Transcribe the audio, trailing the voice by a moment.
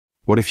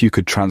What if you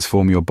could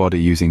transform your body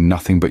using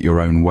nothing but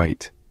your own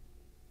weight?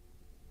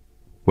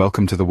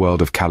 Welcome to the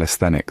world of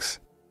calisthenics.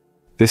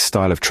 This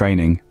style of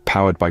training,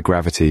 powered by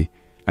gravity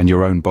and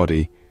your own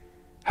body,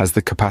 has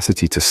the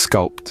capacity to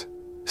sculpt,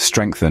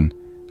 strengthen,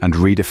 and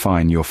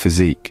redefine your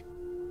physique.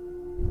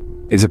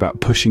 It's about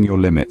pushing your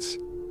limits,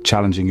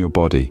 challenging your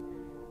body,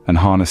 and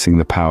harnessing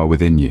the power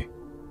within you.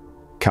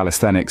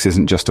 Calisthenics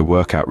isn't just a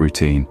workout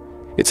routine,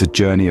 it's a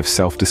journey of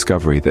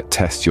self-discovery that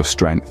tests your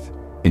strength,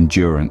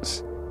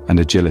 endurance, and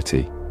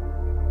agility.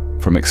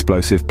 From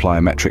explosive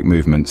plyometric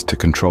movements to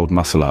controlled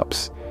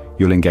muscle-ups,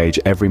 you'll engage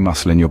every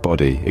muscle in your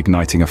body,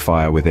 igniting a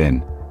fire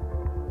within.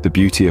 The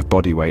beauty of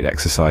bodyweight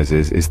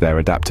exercises is their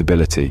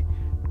adaptability.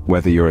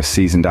 Whether you're a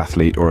seasoned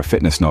athlete or a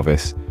fitness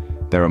novice,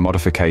 there are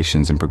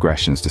modifications and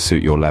progressions to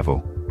suit your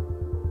level.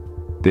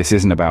 This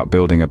isn't about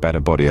building a better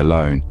body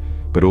alone,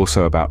 but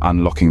also about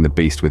unlocking the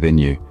beast within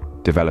you,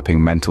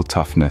 developing mental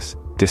toughness,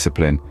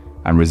 discipline,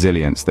 and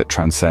resilience that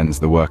transcends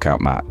the workout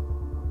mat.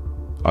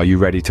 Are you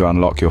ready to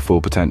unlock your full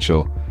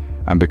potential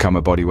and become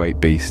a bodyweight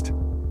beast?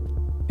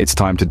 It's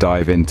time to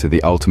dive into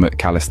the ultimate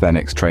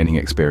calisthenics training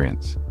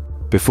experience.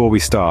 Before we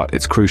start,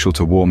 it's crucial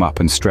to warm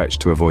up and stretch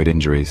to avoid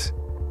injuries.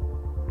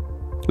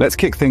 Let's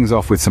kick things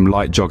off with some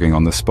light jogging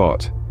on the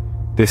spot.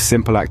 This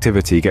simple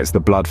activity gets the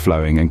blood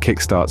flowing and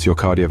kickstarts your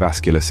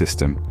cardiovascular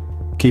system.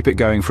 Keep it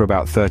going for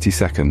about 30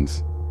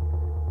 seconds.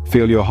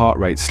 Feel your heart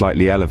rate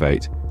slightly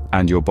elevate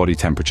and your body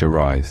temperature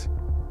rise.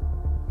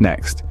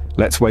 Next,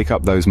 let's wake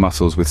up those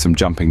muscles with some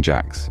jumping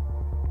jacks.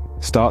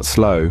 Start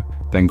slow,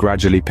 then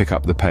gradually pick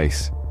up the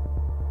pace.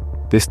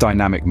 This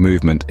dynamic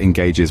movement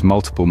engages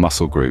multiple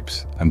muscle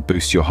groups and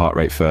boosts your heart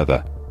rate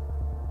further.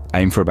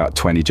 Aim for about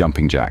 20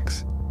 jumping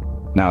jacks.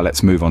 Now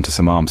let's move on to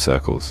some arm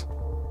circles.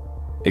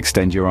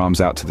 Extend your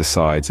arms out to the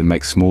sides and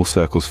make small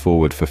circles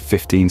forward for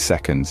 15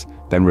 seconds,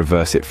 then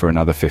reverse it for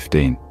another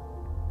 15.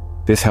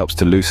 This helps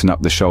to loosen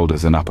up the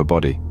shoulders and upper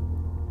body.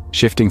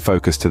 Shifting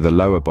focus to the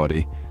lower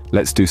body,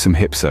 let's do some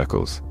hip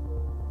circles.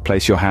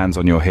 Place your hands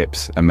on your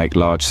hips and make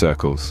large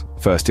circles,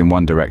 first in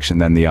one direction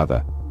then the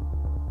other.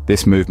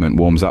 This movement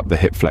warms up the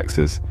hip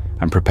flexors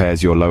and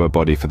prepares your lower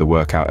body for the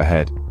workout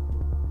ahead.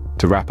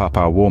 To wrap up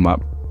our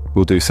warm-up,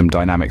 we'll do some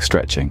dynamic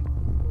stretching.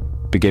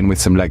 Begin with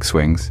some leg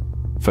swings,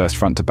 first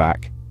front to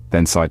back,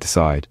 then side to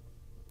side.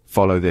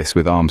 Follow this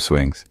with arm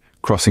swings,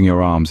 crossing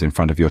your arms in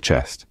front of your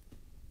chest.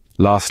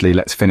 Lastly,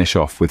 let's finish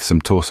off with some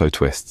torso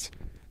twists.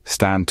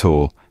 Stand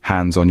tall,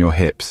 hands on your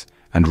hips,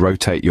 and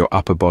rotate your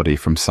upper body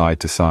from side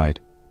to side.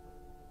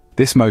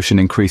 This motion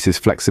increases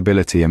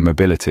flexibility and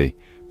mobility,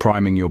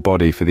 priming your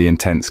body for the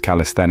intense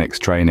calisthenics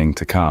training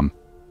to come.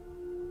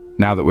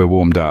 Now that we're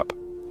warmed up,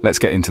 let's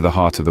get into the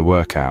heart of the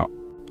workout.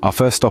 Our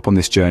first stop on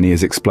this journey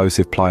is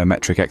explosive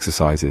plyometric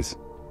exercises.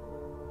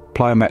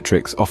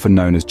 Plyometrics, often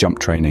known as jump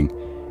training,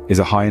 is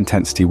a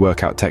high-intensity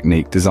workout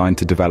technique designed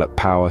to develop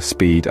power,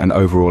 speed, and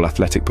overall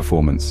athletic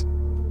performance.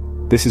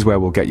 This is where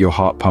we'll get your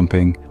heart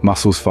pumping,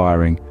 muscles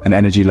firing, and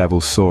energy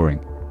levels soaring.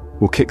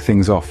 We'll kick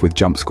things off with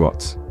jump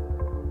squats.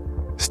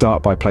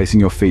 Start by placing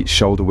your feet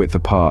shoulder-width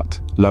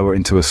apart, lower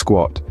into a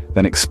squat,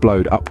 then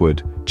explode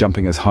upward,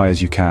 jumping as high as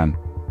you can.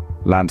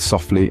 Land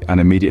softly and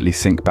immediately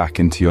sink back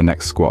into your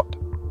next squat.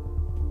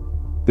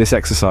 This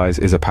exercise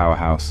is a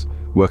powerhouse,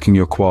 working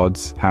your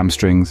quads,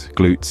 hamstrings,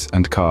 glutes,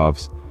 and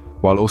calves,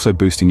 while also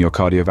boosting your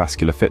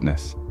cardiovascular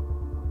fitness.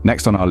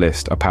 Next on our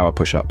list are power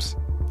push-ups.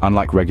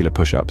 Unlike regular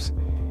push-ups,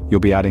 you'll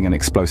be adding an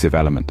explosive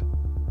element.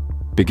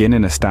 Begin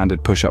in a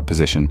standard push-up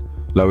position,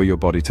 lower your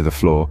body to the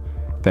floor,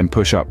 then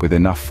push up with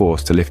enough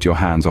force to lift your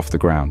hands off the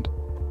ground.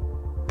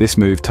 This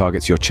move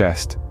targets your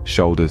chest,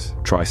 shoulders,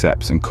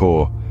 triceps, and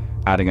core,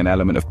 adding an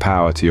element of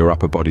power to your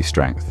upper body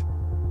strength.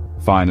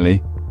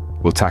 Finally,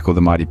 we'll tackle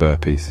the mighty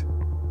burpees.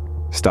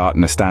 Start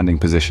in a standing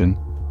position,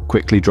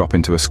 quickly drop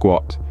into a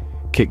squat,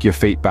 kick your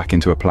feet back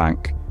into a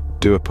plank,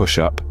 do a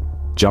push-up,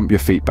 jump your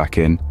feet back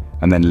in,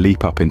 and then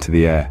leap up into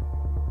the air.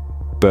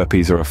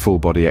 Burpees are a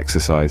full-body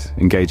exercise,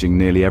 engaging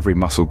nearly every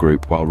muscle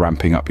group while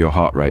ramping up your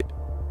heart rate.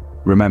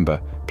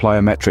 Remember,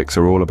 plyometrics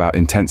are all about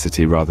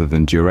intensity rather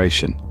than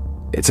duration.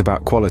 It's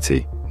about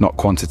quality, not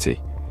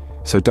quantity.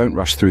 So don't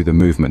rush through the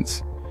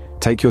movements.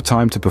 Take your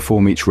time to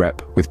perform each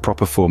rep with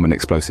proper form and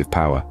explosive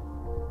power.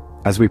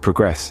 As we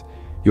progress,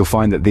 you'll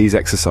find that these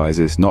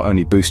exercises not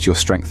only boost your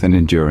strength and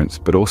endurance,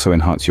 but also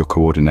enhance your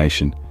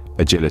coordination,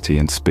 agility,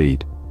 and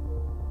speed.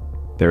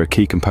 They're a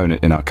key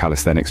component in our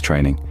calisthenics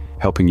training,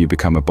 helping you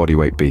become a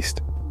bodyweight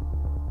beast.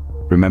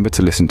 Remember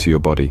to listen to your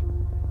body.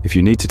 If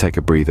you need to take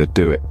a breather,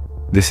 do it.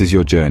 This is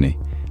your journey,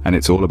 and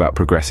it's all about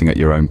progressing at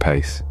your own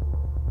pace.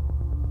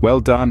 Well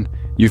done!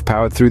 You've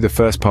powered through the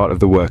first part of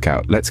the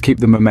workout. Let's keep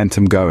the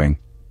momentum going.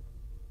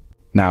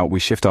 Now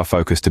we shift our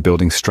focus to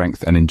building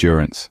strength and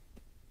endurance.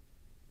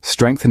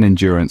 Strength and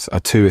endurance are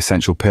two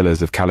essential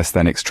pillars of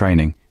calisthenics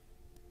training.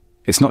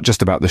 It's not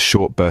just about the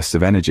short bursts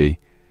of energy,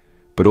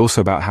 but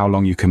also about how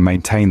long you can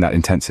maintain that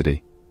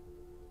intensity.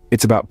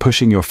 It's about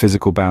pushing your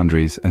physical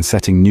boundaries and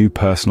setting new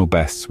personal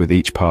bests with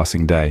each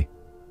passing day.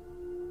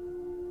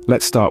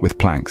 Let's start with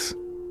planks.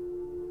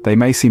 They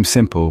may seem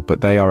simple,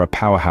 but they are a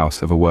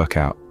powerhouse of a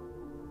workout.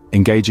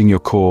 Engaging your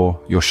core,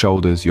 your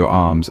shoulders, your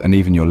arms, and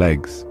even your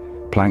legs,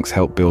 planks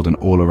help build an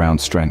all-around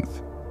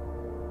strength.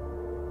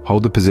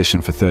 Hold the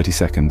position for 30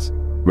 seconds,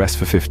 rest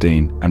for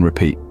 15, and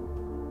repeat.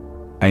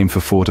 Aim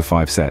for 4 to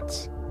 5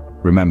 sets.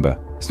 Remember,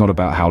 it's not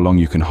about how long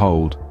you can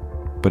hold,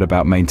 but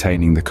about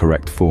maintaining the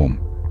correct form.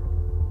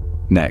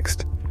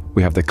 Next,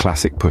 we have the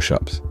classic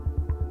push-ups.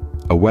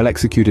 A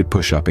well-executed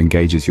push-up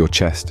engages your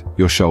chest,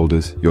 your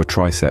shoulders, your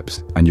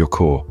triceps, and your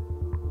core.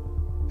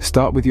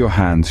 Start with your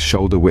hands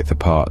shoulder width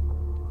apart.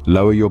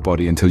 Lower your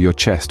body until your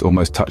chest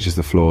almost touches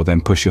the floor,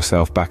 then push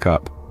yourself back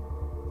up.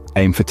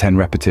 Aim for 10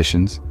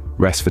 repetitions,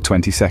 rest for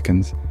 20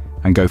 seconds,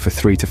 and go for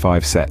 3 to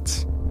 5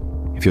 sets.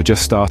 If you're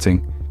just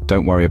starting,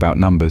 don't worry about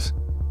numbers.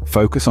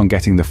 Focus on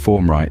getting the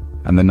form right,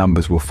 and the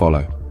numbers will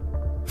follow.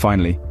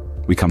 Finally,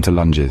 we come to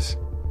lunges.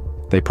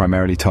 They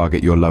primarily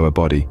target your lower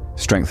body,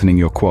 strengthening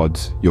your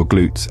quads, your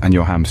glutes, and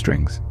your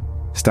hamstrings.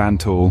 Stand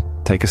tall,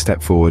 take a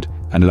step forward,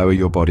 and lower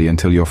your body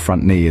until your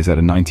front knee is at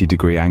a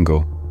 90-degree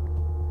angle.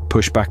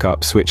 Push back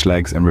up, switch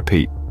legs, and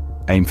repeat.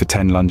 Aim for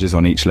 10 lunges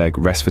on each leg,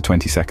 rest for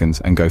 20 seconds,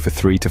 and go for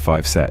 3 to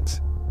 5 sets.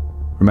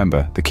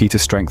 Remember, the key to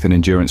strength and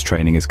endurance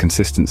training is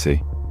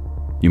consistency.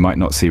 You might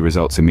not see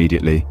results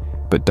immediately,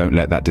 but don't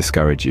let that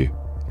discourage you.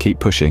 Keep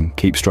pushing,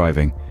 keep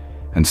striving,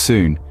 and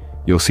soon,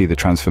 you'll see the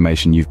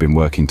transformation you've been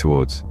working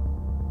towards.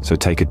 So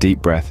take a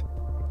deep breath,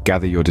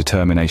 gather your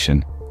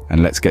determination,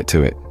 and let's get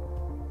to it.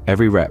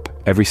 Every rep,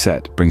 every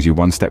set brings you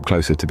one step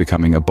closer to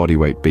becoming a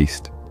bodyweight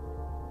beast.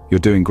 You're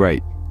doing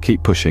great,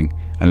 keep pushing,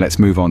 and let's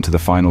move on to the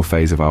final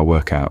phase of our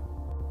workout.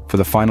 For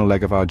the final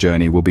leg of our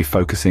journey, we'll be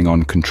focusing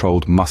on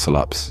controlled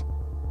muscle-ups.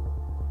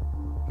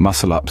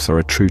 Muscle-ups are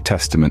a true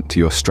testament to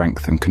your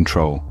strength and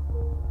control.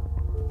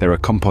 They're a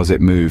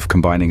composite move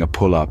combining a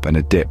pull-up and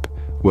a dip,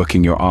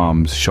 working your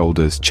arms,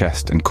 shoulders,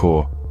 chest, and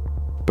core.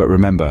 But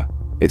remember,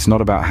 it's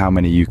not about how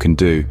many you can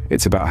do,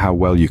 it's about how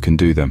well you can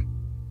do them.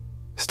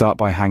 Start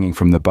by hanging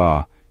from the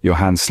bar, your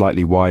hands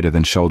slightly wider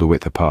than shoulder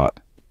width apart.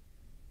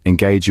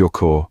 Engage your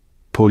core,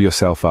 pull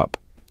yourself up,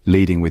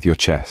 leading with your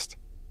chest.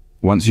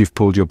 Once you've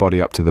pulled your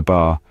body up to the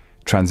bar,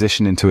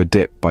 transition into a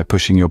dip by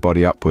pushing your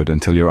body upward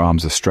until your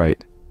arms are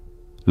straight.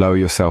 Lower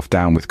yourself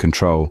down with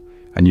control,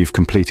 and you've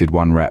completed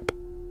one rep.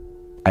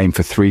 Aim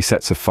for 3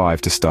 sets of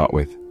 5 to start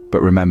with,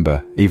 but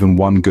remember, even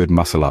one good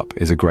muscle up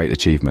is a great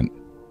achievement.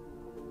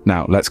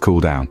 Now, let's cool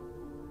down.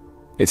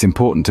 It's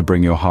important to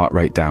bring your heart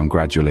rate down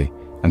gradually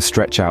and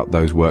stretch out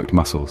those worked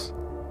muscles.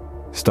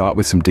 Start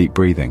with some deep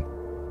breathing.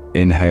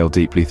 Inhale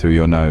deeply through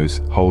your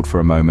nose, hold for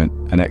a moment,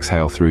 and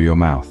exhale through your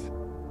mouth.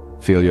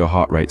 Feel your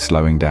heart rate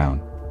slowing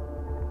down.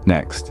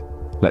 Next,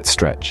 let's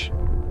stretch.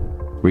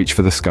 Reach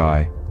for the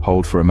sky,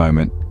 hold for a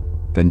moment,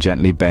 then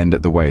gently bend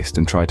at the waist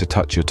and try to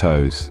touch your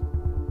toes.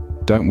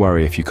 Don't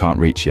worry if you can't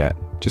reach yet.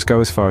 Just go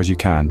as far as you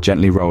can,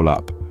 gently roll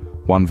up,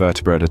 one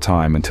vertebra at a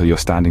time until you're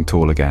standing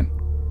tall again.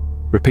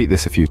 Repeat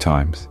this a few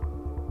times.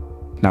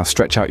 Now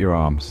stretch out your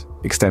arms.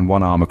 Extend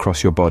one arm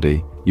across your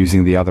body,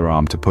 using the other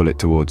arm to pull it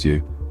towards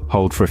you.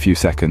 Hold for a few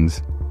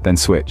seconds, then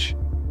switch.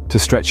 To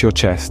stretch your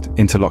chest,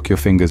 interlock your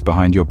fingers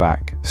behind your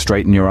back,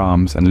 straighten your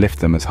arms and lift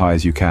them as high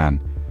as you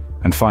can.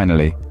 And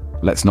finally,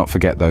 let's not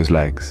forget those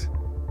legs.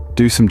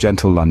 Do some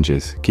gentle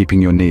lunges,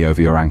 keeping your knee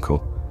over your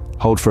ankle.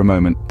 Hold for a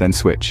moment, then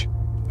switch.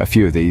 A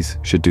few of these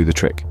should do the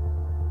trick.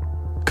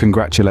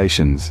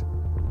 Congratulations!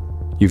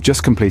 You've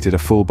just completed a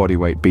full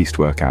bodyweight beast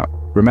workout.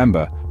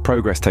 Remember,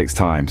 progress takes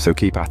time, so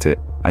keep at it,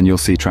 and you'll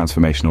see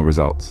transformational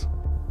results.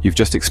 You've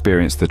just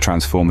experienced the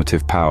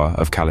transformative power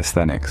of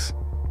calisthenics.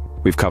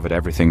 We've covered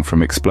everything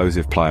from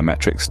explosive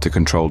plyometrics to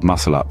controlled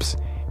muscle-ups,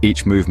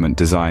 each movement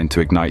designed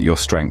to ignite your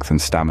strength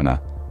and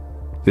stamina.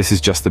 This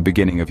is just the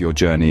beginning of your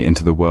journey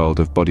into the world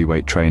of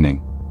bodyweight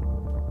training.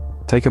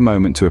 Take a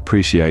moment to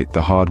appreciate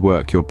the hard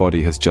work your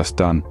body has just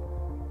done.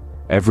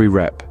 Every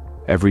rep,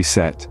 every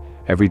set,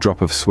 every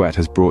drop of sweat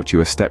has brought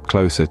you a step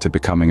closer to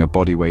becoming a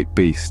bodyweight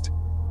beast.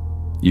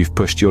 You've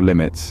pushed your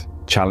limits,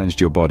 challenged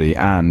your body,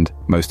 and,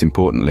 most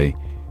importantly,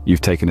 you've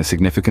taken a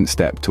significant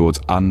step towards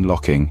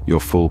unlocking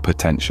your full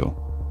potential.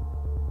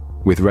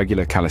 With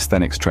regular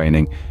calisthenics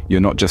training,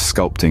 you're not just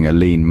sculpting a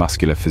lean,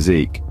 muscular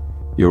physique,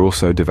 you're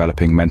also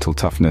developing mental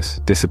toughness,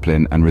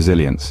 discipline, and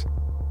resilience.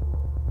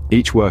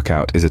 Each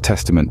workout is a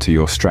testament to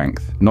your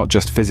strength, not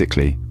just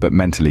physically, but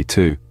mentally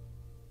too.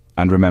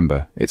 And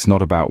remember, it's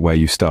not about where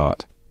you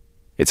start.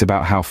 It's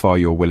about how far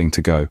you're willing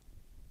to go.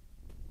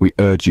 We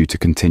urge you to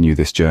continue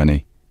this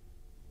journey.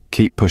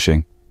 Keep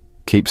pushing,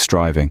 keep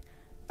striving,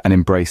 and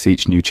embrace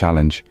each new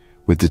challenge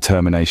with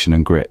determination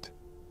and grit.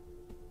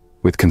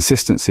 With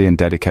consistency and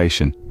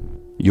dedication,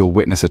 you'll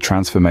witness a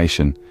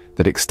transformation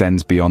that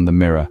extends beyond the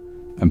mirror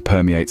and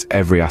permeates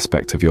every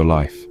aspect of your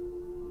life.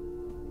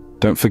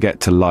 Don't forget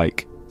to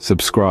like,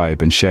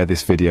 subscribe, and share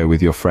this video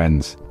with your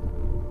friends.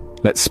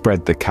 Let's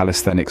spread the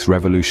calisthenics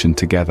revolution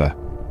together.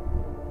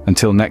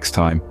 Until next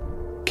time,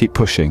 keep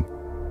pushing,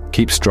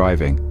 keep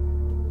striving,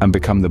 and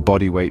become the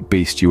bodyweight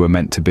beast you were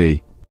meant to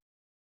be.